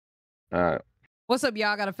All right. What's up, y'all?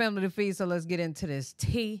 I got a family to feed, so let's get into this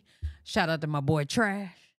tea. Shout out to my boy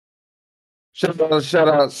Trash. Shout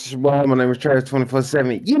out. Well, my name is Trash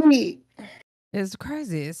 24/7. Yeah. It's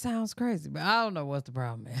crazy. It sounds crazy, but I don't know what's the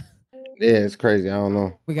problem, man. Yeah, it's crazy. I don't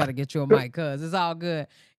know. We got to get you a mic, cuz it's all good.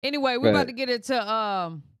 Anyway, we're about to get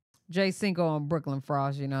into Jay Cinco on Brooklyn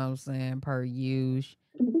Frost, you know what I'm saying, per usual.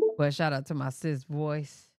 But shout out to my sis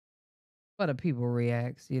voice. What the people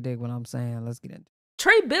reacts. You dig what I'm saying? Let's get into it.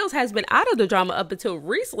 Trey Bills has been out of the drama up until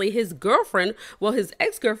recently. His girlfriend, his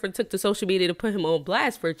ex-girlfriend took to social media to put him on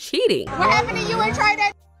blast for cheating. What happened to you and Trey?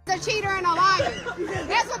 That a cheater and a liar.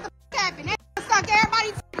 That's what the happened. That suck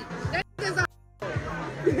everybody. That is a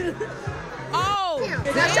oh,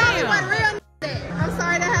 that show me what real said. I'm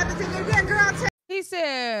sorry that happened to you. Yeah, girl. He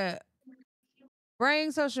said,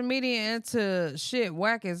 bring social media into shit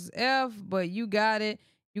whack as F, but you got it.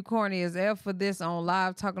 You corny as F for this on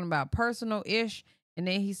live talking about personal ish. And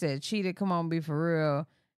then he said, cheated, come on, be for real.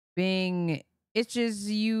 Being itches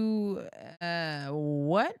you,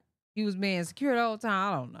 what? He was being insecure the whole time.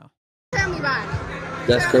 I don't know. Tell me about it.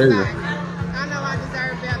 That's crazy. I know I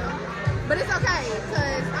deserve better. But it's okay,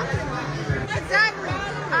 because I'm going to give you exactly.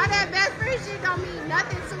 All that best friend shit don't mean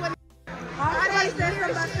nothing to it. All that shit.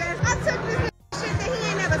 I took this shit that he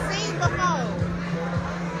ain't never seen before.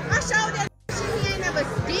 I showed that shit he ain't never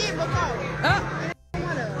did before.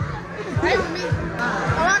 Hey, with me. Oh,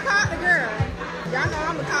 I called the girl. Y'all know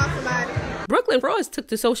I'm gonna call somebody. Brooklyn Frost took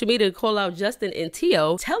to social media to call out Justin and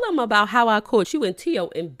Tio. Tell them about how I caught you and Tio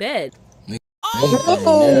in bed.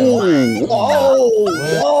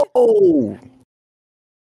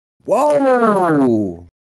 Whoa.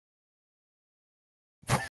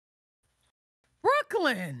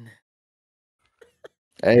 Brooklyn.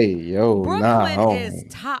 Hey, yo. Brooklyn is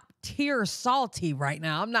top tier salty right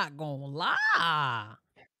now. I'm not gonna lie.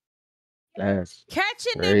 That's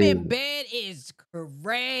catching crazy. them in bed is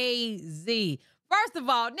crazy. First of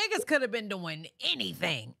all, niggas could have been doing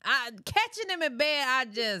anything. Catching them in bed, I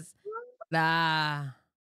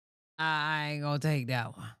ain't gonna take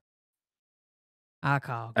that one. I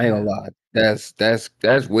call. I ain't gonna lie. That's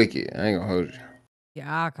wicked. I ain't gonna hold you.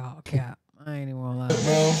 Yeah, I call cap. I ain't even gonna lie.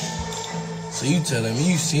 Bro, so you telling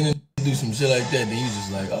me you seen him do some shit like that, then you just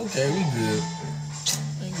like, okay, we good.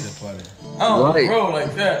 I ain't get a party. I don't roll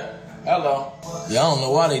like that. Hello. Yeah, I don't know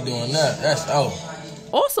why they doing that. That's out.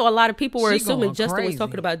 Also, a lot of people were assuming Justin was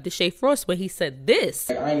talking about Deshae Frost when he said this.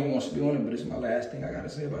 Like, I ain't even want to be on it, but it's my last thing I gotta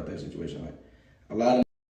say about that situation. Like, a lot of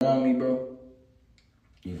around me, bro.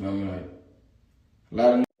 You feel me? Like, a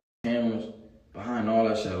lot of cameras behind all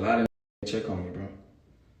that shit. A lot of check on me, bro.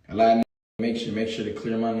 A lot of make sure to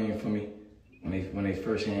clear my name for me when they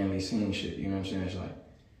first handly seen shit. You know what I'm saying? It's like.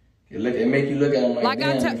 It make you look at them like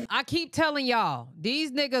I keep telling y'all, these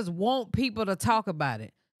niggas want people to talk about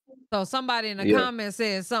it. So somebody in the comments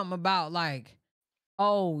said something about like,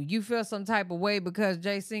 oh, you feel some type of way because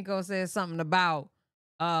Jay Cinco said something about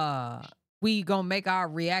we gonna make our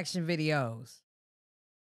reaction videos.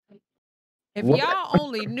 If y'all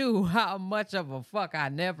only knew how much of a fuck I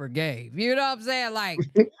never gave, you know what I'm saying? Like,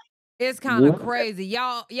 it's kind of crazy.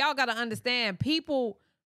 Y'all gotta understand, people,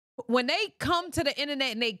 when they come to the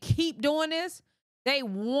internet and they keep doing this, they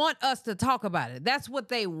want us to talk about it. That's what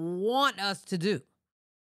they want us to do.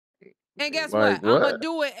 And guess what? I'm going to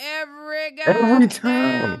do it every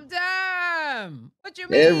time. What you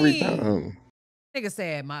mean? Every time. Nigga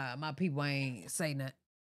said my people ain't say nothing.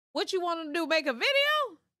 What you want to do, make a video?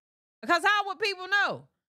 Because how would people know?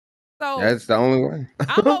 So that's the only way.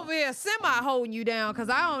 I'm over here semi-holding you down because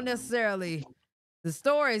I don't necessarily, the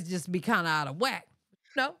stories just be kind of out of whack.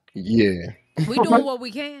 No. Yeah. We doing what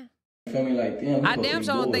we can. You feel me? Like, damn, I damn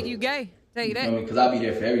sure don't think you gay. Tell you that. Because I'll be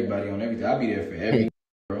there for everybody on everything. I'll be there for every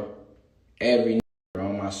bro. Every bro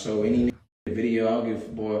on my show. Any video, I don't give a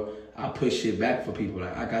boy. I push shit back for people.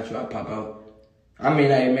 Like, I got you, I pop out. I may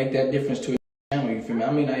not even make that difference to a channel, you feel me?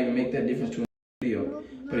 I may not even make that difference to a video.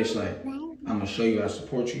 But it's like, I'm going to show you I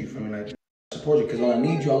support you, you feel me? Like, I support you because when I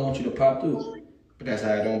need you, I want you to pop through. But that's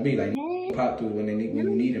how it don't be. Like, pop through when you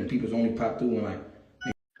need them. People's only pop through when, like,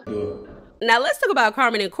 Now let's talk about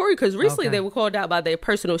Carmen and Corey, because recently they were called out by their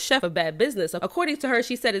personal chef of bad business. According to her,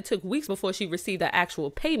 she said it took weeks before she received the actual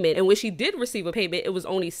payment, and when she did receive a payment, it was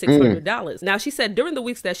only $600. Now she said during the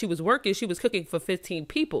weeks that she was working, she was cooking for 15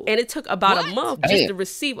 people, and it took about a month just to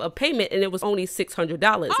receive a payment, and it was only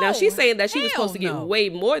 $600. Now she's saying that she was supposed to get way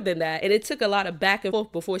more than that, and it took a lot of back and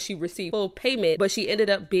forth before she received full payment, but she ended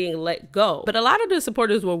up being let go. But a lot of the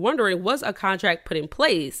supporters were wondering, was a contract put in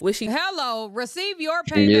place? Was she receive your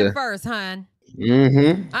payment first, hon?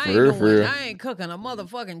 I ain't cooking a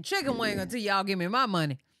motherfucking chicken wing until y'all give me my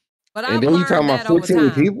money. But and then you talking about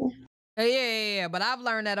 15 people? Yeah. But I've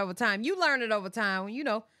learned that over time. You learn it over time. You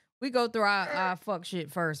know, we go through our fuck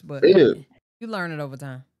shit first, but you learn it over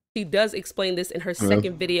time. She does explain this in her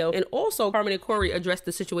second video, and also Carmen and Corey addressed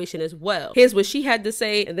the situation as well. Here's what she had to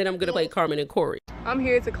say, and then I'm gonna play Carmen and Corey. I'm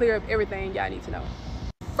here to clear up everything y'all need to know.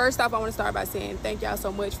 First off, I want to start by saying thank y'all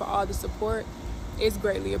so much for all the support. It's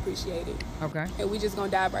greatly appreciated. Okay. And we just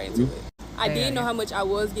gonna dive right into it. I did know how much I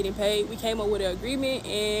was getting paid. We came up with an agreement,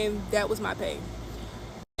 and that was my pay.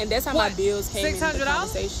 And that's how my bills came in the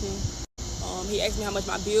conversation. He asked me how much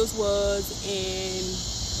my bills was,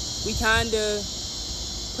 and we kind of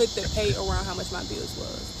put the pay around how much my bills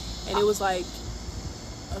was. And it was like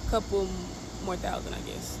a couple more thousand, I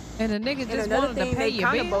guess. And the nigga just wanted to pay you. They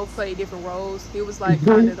kind of both played different roles. He was like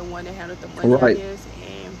kind of the one that handled the money, I guess.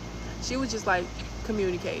 And she was just like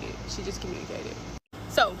communicated. She just communicated.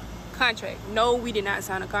 So, contract. No, we did not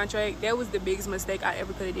sign a contract. That was the biggest mistake I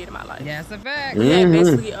ever could have did in my life. That's a fact. We had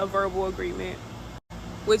basically a verbal agreement,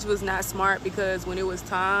 which was not smart because when it was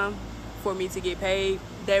time for me to get paid,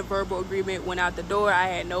 that verbal agreement went out the door. I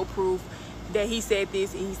had no proof that he said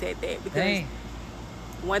this and he said that, because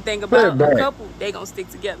one thing about a couple, they gonna stick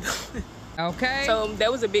together. Okay. So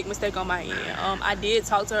that was a big mistake on my end. I did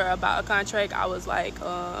talk to her about a contract. I was like,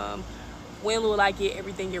 when will I get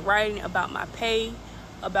everything in writing about my pay,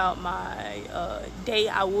 about my day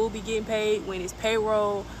I will be getting paid, when it's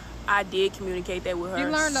payroll. I did communicate that with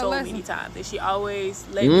her so many times, and she always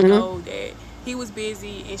let me know that he was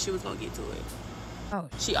busy and she was gonna get to it.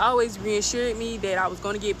 She always reassured me that I was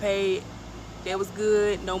gonna get paid. That was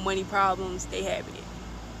good, no money problems, they having it.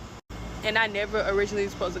 And I never originally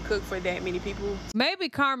was supposed to cook for that many people. Maybe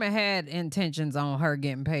Carmen had intentions on her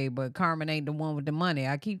getting paid, but Carmen ain't the one with the money.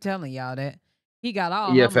 I keep telling y'all that. He got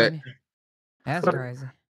all her money. That's crazy.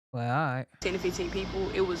 Well, all right. 10 to 15 people,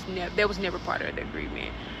 that was never part of the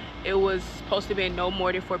agreement. It was supposed to be no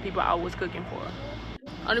more than 4 people I was cooking for.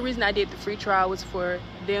 Only reason I did the free trial was for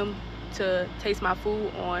them to taste my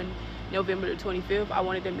food on November the 25th. I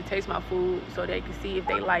wanted them to taste my food so they could see if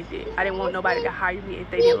they liked it. I didn't want nobody to hire me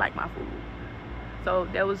if they didn't like my food. So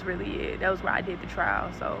that was really it. That was where I did the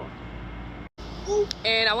trial. So,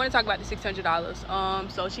 and I want to talk about the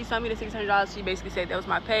 $600. So she sent me the $600. She basically said that was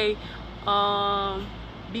my pay.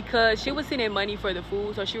 Because she was sending money for the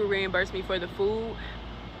food, so she would reimburse me for the food.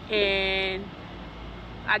 And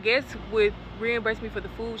I guess with reimbursing me for the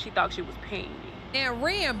food, she thought she was paying me. And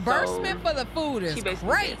reimbursement for the food is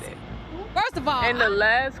crazy. First of all, and the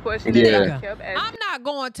last question that I kept asking, I'm not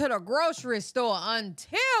going to the grocery store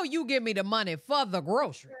until you give me the money for the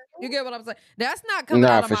grocery. You get what I'm saying? That's not coming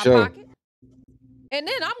out of my pocket. And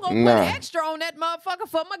then I'm gonna put extra on that motherfucker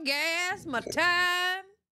for my gas, my time.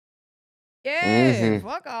 Yeah,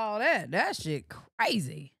 fuck all that. That shit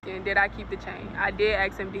crazy. And did I keep the chain? I did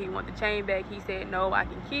ask him, did he want the chain back? He said, no, I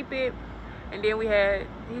can keep it. And then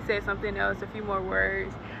he said something else, a few more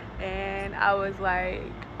words. And I was like,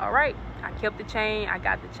 all right. I kept the chain. I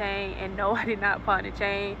got the chain. And no, I did not pawn the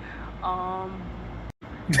chain.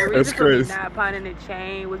 The reason for me not pawning the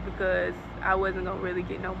chain was because I wasn't going to really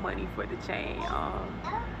get no money for the chain.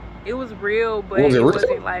 It was real, but it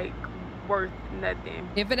wasn't like worth nothing.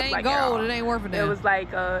 If it ain't like gold, it ain't worth it. It was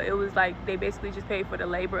like they basically just paid for the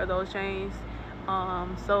labor of those chains.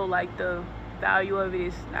 So like the value of it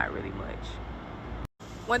is not really much.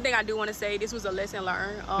 One thing I do want to say, this was a lesson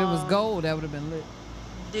learned. If it was gold, that would have been lit.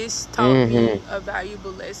 This taught me a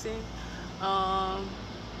valuable lesson. I'm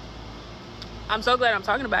so glad I'm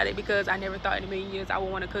talking about it because I never thought in a million years I would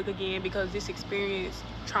want to cook again, because this experience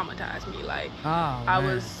traumatized me. Like, I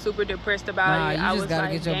was super depressed about it. I was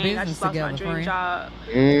like, dang, I just lost my dream job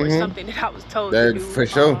or something that I was told to do. For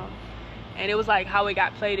sure. And it was like how it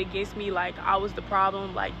got played against me. Like, I was the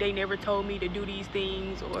problem. Like, they never told me to do these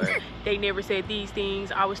things, or they never said these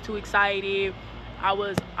things. I was too excited. I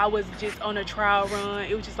was just on a trial run.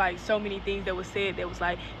 It was just like so many things that was said that was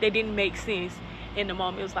like, they didn't make sense in the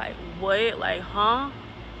moment. It was like, what? Like, huh?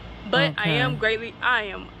 But I'm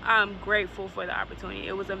grateful for the opportunity.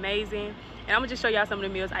 It was amazing. And I'm gonna just show y'all some of the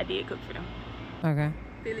meals I did cook for them. Okay.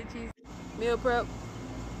 Philly cheese meal prep.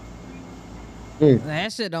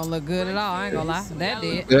 That shit don't look good at all. I ain't gonna lie. That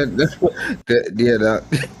did.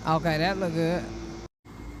 Okay, that look good.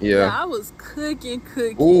 Yeah, I was cooking.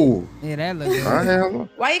 Ooh. Yeah, that look good.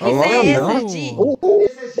 Why you keep saying SSG?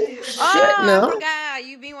 Shit, now. Oh my God,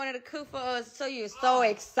 you be wanting to cook for us, so you're so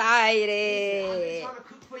excited. I've been trying to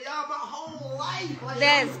cook for y'all my whole life. Like,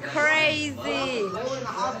 that's crazy. I was in the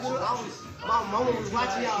hospital. My mama was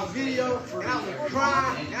watching y'all video, and I was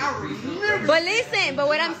crying, and I remember. But listen,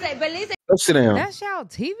 Go sit down. That's y'all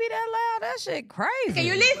TV that loud? That shit crazy. Can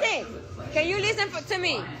you listen? To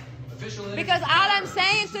me? Because all I'm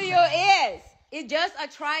saying to you It's just a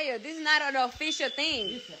trial. This is not an official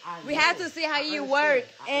thing. We have to see how you work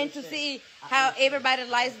and to see how everybody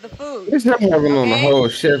likes the food. This him having on the whole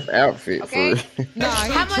chef outfit. Okay. Nah,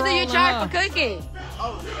 How much do you charge for cooking?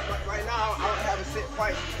 Oh, right now I don't have a set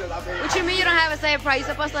price because I've been. What you mean you don't have a set price?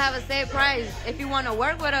 You're supposed to have a set price if you want to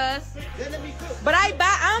work with us. Then let me cook. But I'm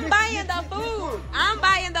buying the food. I'm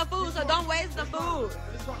buying the food, so don't waste the food.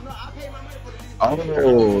 No, I pay my money for this.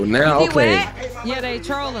 Oh, now You see okay. what? Yeah, they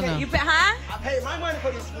trolling them. You pay, huh? I pay my money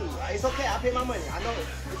for this food. It's okay. I pay my money. I know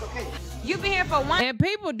it's okay. You been here for one. And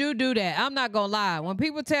people do that. I'm not gonna lie. When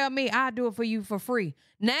people tell me I do it for you for free,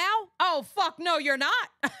 now, oh fuck, no, you're not.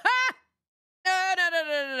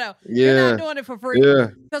 No. You're Yeah. not doing it for free. Yeah.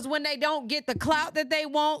 Because when they don't get the clout that they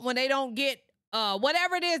want, when they don't get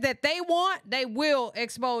whatever it is that they want, they will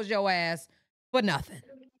expose your ass for nothing.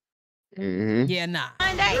 Mm-hmm. Yeah, nah.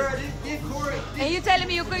 Monday. Girl, this Corey, And you telling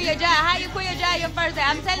me you quit your job. How you quit your job your first day?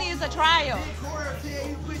 I'm telling you it's a trial. Corey, tell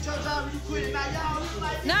you quit your job, you quit it. Now y'all look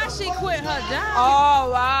like Now she quit her job.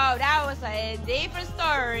 Oh, wow. That was a different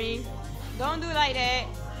story. Don't do like that.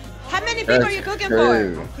 How many people are you cooking for?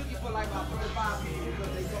 I'm cooking for like about 35 people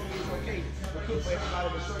because they told me it's okay to cook for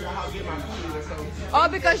everybody to show you how to get my food and so. Oh,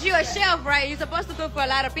 because you're a chef, right? You're supposed to cook for a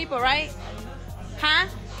lot of people, right? Huh?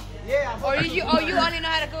 Yeah. Or you only know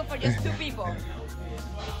how to cook for just 2 people?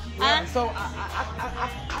 Huh? So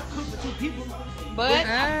I cook for 2 people. But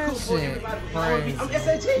That shit crazy. I'm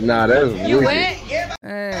SAT. Nah, that's you wicked. went?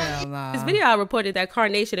 Hell nah. This video I reported that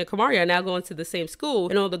Carnation and Kamari are now going to the same school,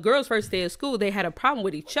 and on the girls' first day of school, they had a problem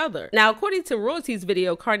with each other. Now, according to Royalty's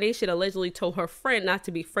video, Carnation allegedly told her friend not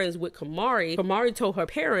to be friends with Kamari. Kamari told her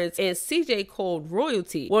parents, and CJ called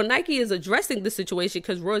Royalty. Well, Nike is addressing the situation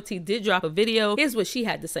because Royalty did drop a video. Here's what she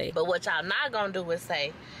had to say. But what y'all not gonna do is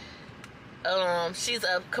say,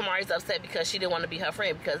 Kamari's upset because she didn't want to be her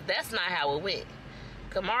friend, because that's not how it went.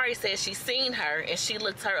 Kamari said she seen her and she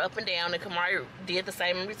looked her up and down, and Kamari did the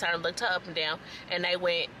same in return, looked her up and down, and they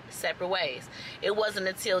went separate ways. It wasn't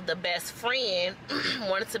until the best friend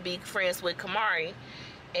wanted to be friends with Kamari,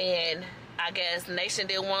 and I guess Nation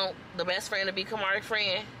didn't want the best friend to be Kamari's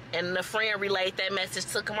friend, and the friend relayed that message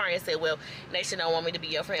to Kamari and said, well, Nation don't want me to be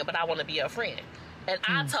your friend, but I want to be your friend. And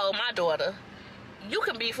I told my daughter, you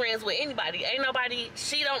can be friends with anybody. Ain't nobody,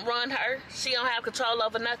 she don't run her. She don't have control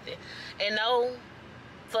over nothing. And no,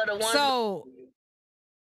 for the one. So,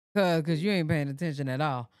 cause you ain't paying attention at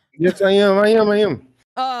all. Yes, I am.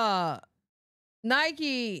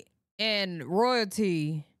 Nike and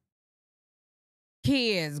Royalty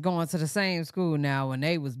kids going to the same school now when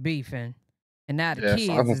they was beefing, and now the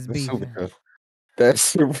kids is beefing. That's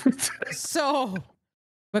super. So,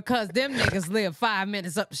 because them niggas live 5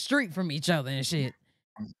 minutes up the street from each other and shit.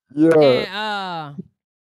 Yeah. And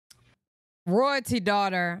Royalty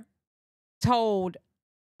daughter told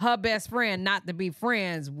her best friend not to be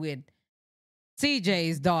friends with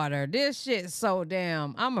CJ's daughter. This shit so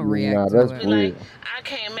damn. I'ma react to it. Like, I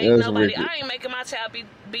can't make nobody. I ain't making my child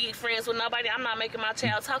be friends with nobody. I'm not making my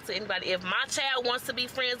child talk to anybody. If my child wants to be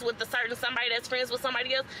friends with a certain somebody that's friends with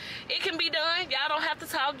somebody else, it can be done. Y'all don't have to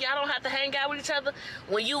talk. Y'all don't have to hang out with each other.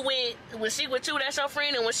 When she with you, that's your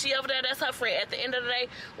friend, and when she over there, that's her friend. At the end of the day,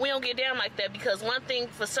 we don't get down like that, because one thing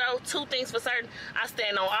for sure, 2 things for certain, I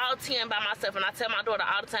stand on all 10 by myself, and I tell my daughter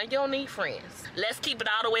all the time, you don't need friends. Let's keep it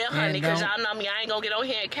all the way 100, because y'all know me. I ain't gonna get on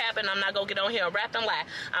here and cap, and I'm not gonna get on here and rap and lie.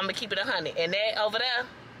 I'm gonna keep it 100. And that over there,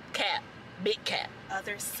 cap. Big cap.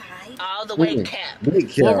 Other side. All the way cap.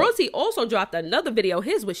 Well, Rosie also dropped another video.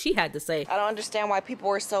 Here's what she had to say. I don't understand why people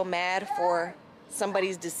are so mad for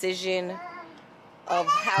somebody's decision of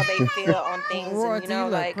how they feel on things. Royalty, and, you know,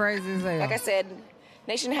 like crazy as hell. I said,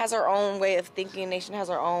 Nation has her own way of thinking. Nation has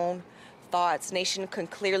her own thoughts. Nation can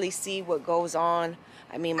clearly see what goes on.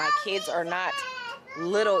 I mean, my kids are not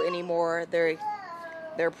little anymore. They're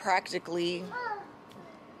practically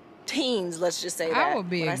teens, let's just say that. I would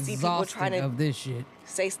be exhausted of this shit.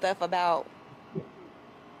 Say stuff about,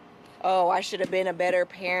 oh, I should have been a better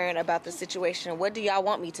parent about the situation. What do y'all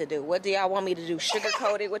want me to do? What do y'all want me to do?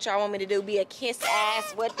 Sugarcoat it? What y'all want me to do? Be a kiss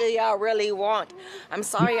ass? What do y'all really want? I'm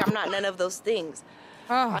sorry, I'm not none of those things.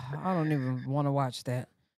 Oh, I don't even want to watch that.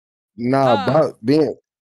 Nah, about being.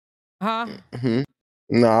 Huh?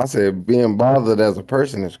 No, I said being bothered as a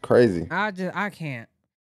person is crazy. I can't.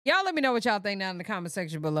 Y'all let me know what y'all think down in the comment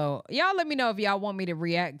section below. Y'all let me know if y'all want me to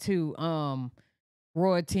react to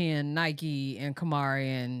Royalty and Nike and Kamari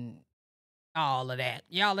and all of that.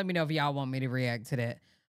 Y'all let me know if y'all want me to react to that.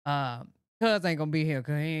 Cuz ain't gonna be here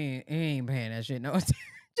because he ain't paying that shit no attention.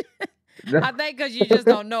 I think because you just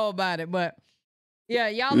don't know about it. But yeah,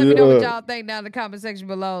 y'all let me know what y'all think down in the comment section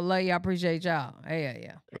below. Love y'all. Appreciate y'all.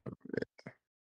 Yeah.